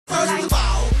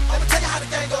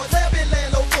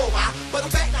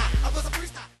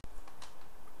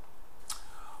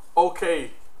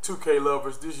2K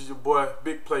lovers, this is your boy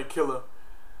Big Play Killer.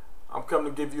 I'm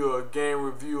coming to give you a game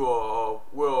review, or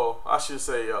well, I should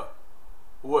say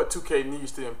what 2K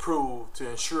needs to improve to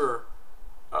ensure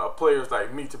players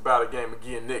like me to buy the game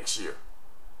again next year.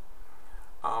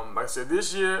 Like I said,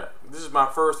 this year, this is my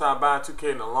first time buying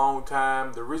 2K in a long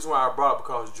time. The reason why I brought it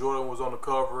because Jordan was on the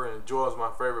cover, and Jordan's my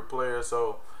favorite player,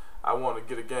 so I wanted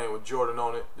to get a game with Jordan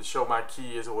on it to show my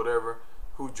kids or whatever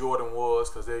who Jordan was,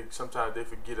 because sometimes they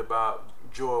forget about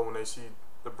Jordan when they see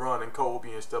LeBron and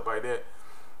Kobe and stuff like that.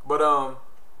 But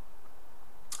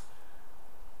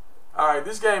alright,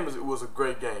 this game was a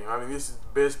great game. I mean, this is the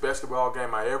best basketball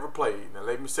game I ever played. Now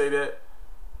let me say that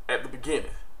at the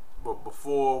beginning. But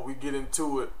before we get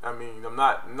into it, I mean, I'm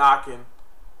not knocking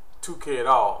 2K at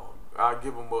all. I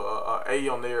give them a A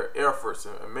on their efforts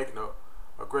and making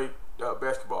a great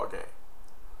basketball game.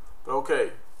 But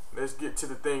okay, let's get to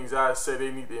the things I say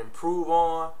they need to improve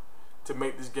on to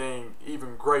make this game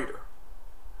even greater,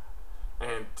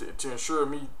 and to ensure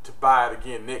me to buy it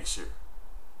again next year.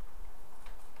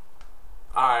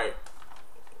 Alright,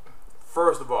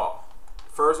 first and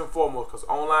foremost, because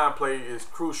online play is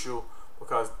crucial,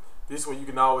 because this is when you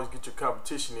can always get your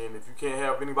competition in. If you can't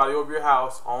have anybody over your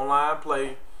house, online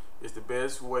play is the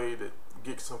best way to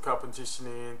get some competition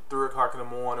in 3 o'clock in the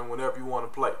morning, whenever you want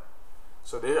to play.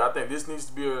 So I think this needs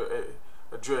to be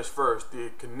addressed first,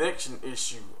 the connection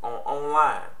issue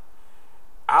online.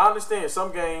 I understand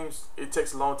some games it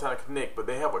takes a long time to connect, but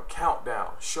they have a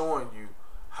countdown showing you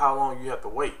how long you have to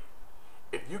wait.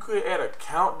 If you could add a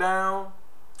countdown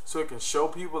so it can show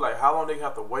people like how long they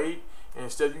have to wait, and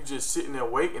instead of you just sitting there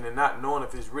waiting and not knowing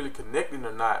if it's really connecting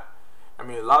or not. I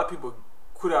mean, a lot of people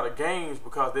quit out of games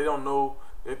because they don't know,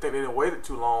 they think they didn't wait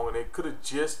too long, and they could have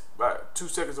just about 2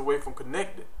 seconds away from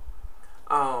connecting.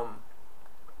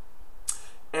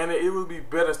 And it would be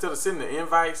better, instead of sending the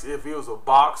invites, if it was a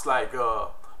box like a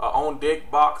on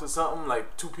deck box or something,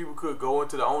 like 2 people could go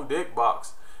into the on deck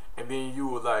box, and then you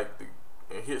would like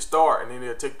hit start, and then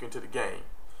they'll take you into the game.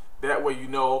 That way you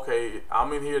know, okay,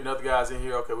 I'm in here, another guy's in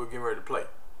here, okay, we're getting ready to play.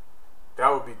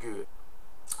 That would be good.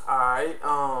 Alright,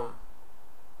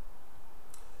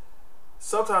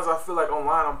 sometimes I feel like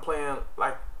online I'm playing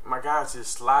like my guy's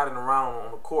just sliding around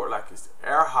on the court like it's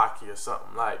air hockey or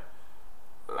something. Like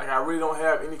I really don't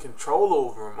have any control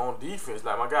over him on defense.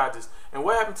 Like my guy just, and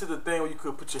what happened to the thing where you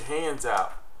could put your hands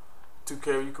out?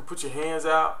 2K, you could put your hands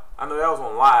out. I know that was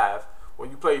on live. When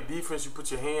you play defense, you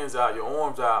put your hands out, your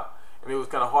arms out, and it was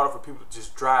kind of harder for people to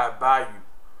just drive by you.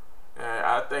 And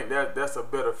I think that's a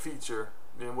better feature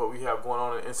than what we have going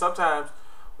on. And sometimes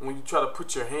when you try to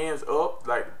put your hands up,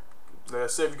 like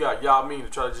let's say if you got Yao Ming to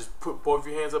try to just put both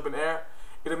your hands up in the air,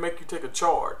 it'll make you take a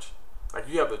charge. Like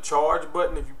you have the charge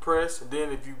button if you press, and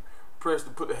then if you press to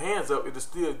put the hands up, it'll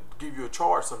still give you a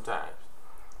charge sometimes.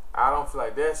 I don't feel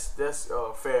like that's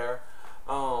fair.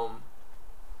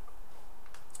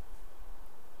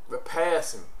 The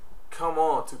passing, come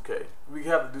on 2K, we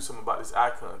have to do something about this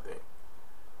icon thing.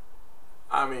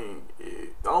 I mean,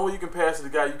 the only way you can pass to the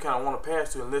guy you kind of want to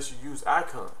pass to, unless you use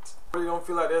icons. I really don't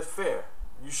feel like that's fair.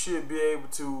 You should be able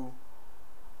to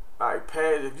like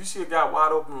pass. If you see a guy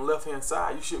wide open on the left hand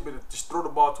side, you should be able to just throw the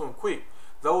ball to him quick.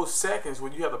 Those seconds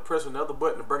when you have to press another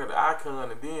button to bring up the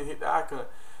icon and then hit the icon,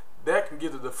 that can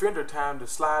give the defender time to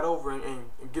slide over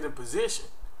and get in position.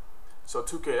 So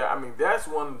 2K, I mean, that's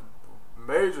one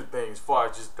major thing as far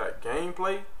as just that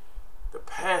gameplay. The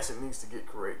passing needs to get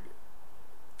corrected.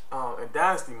 In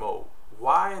Dynasty mode,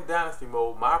 why in Dynasty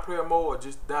mode, my player mode or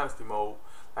just Dynasty mode?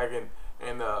 Like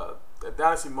in the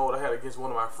Dynasty mode I had against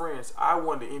one of my friends, I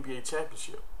won the NBA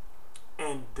championship,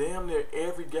 and damn near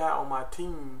every guy on my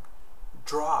team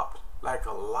dropped like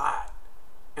a lot.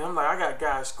 And I'm like, I got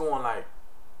guys scoring like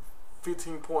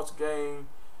 15 points a game,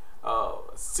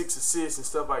 6 assists and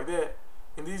stuff like that.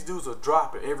 And these dudes are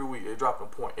dropping every week. They're dropping a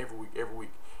point every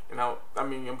week. And I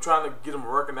mean, I'm trying to get them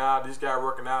working out, this guy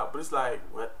working out, but it's like,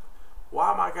 what? Why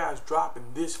are my guys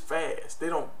dropping this fast? They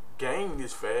don't gain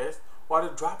this fast. Why are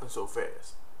they dropping so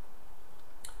fast?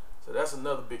 So that's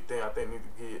another big thing I think need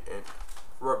to get and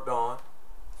worked on.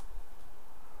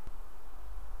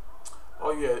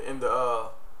 Oh yeah, in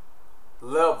the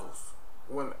levels.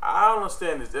 When I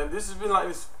understand this, and this has been like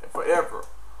this forever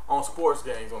on sports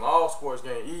games, on all sports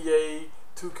games, EA,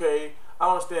 2K, I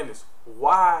understand this.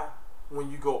 Why,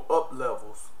 when you go up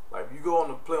levels, like you go on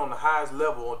to play on the highest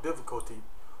level on difficulty,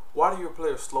 why do your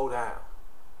players slow down?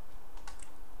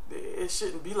 It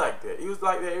shouldn't be like that. It was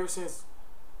like that ever since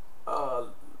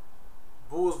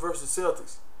Bulls versus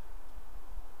Celtics.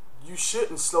 You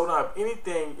shouldn't slow down. If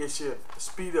anything, it should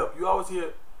speed up. You always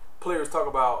hear players talk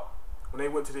about when they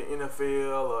went to the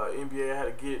NFL or NBA,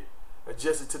 had to get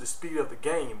adjusted to the speed of the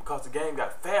game, because the game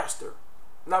got faster,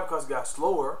 not because it got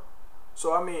slower.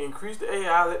 So I mean, increase the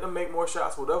AI, let them make more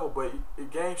shots, whatever, but the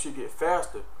game should get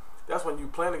faster. That's when you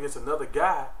playing against another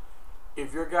guy.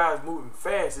 If your guy is moving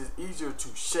fast, it's easier to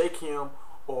shake him,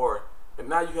 and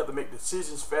now you have to make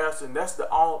decisions faster. And that's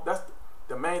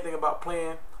the main thing about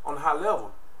playing on a high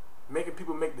level, making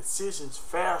people make decisions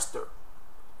faster.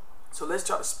 So let's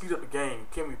try to speed up the game,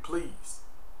 can we please?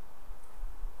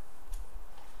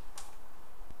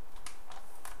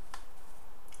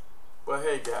 But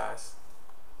hey guys,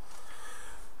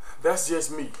 that's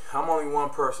just me. I'm only one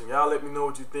person. Y'all let me know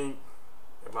what you think.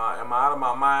 Am I out of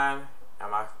my mind?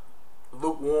 Am I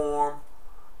lukewarm?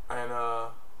 And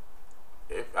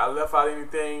if I left out any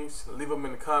things, leave them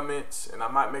in the comments, and I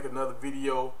might make another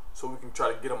video so we can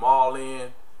try to get them all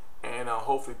in, and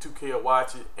hopefully 2K will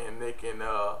watch it and they can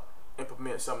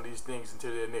implement some of these things into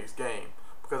their next game,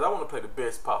 because I want to play the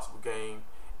best possible game.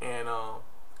 And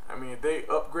I mean, if they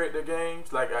upgrade their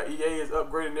games, like EA is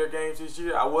upgrading their games this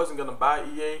year. I wasn't gonna buy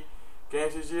EA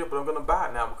games this year, but I'm gonna buy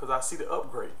it now because I see the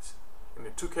upgrades. And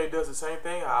if 2K does the same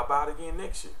thing, I'll buy it again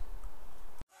next year.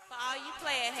 For all you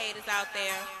player haters out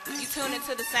there, you tune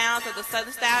into the sounds of the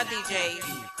Southern Style DJs.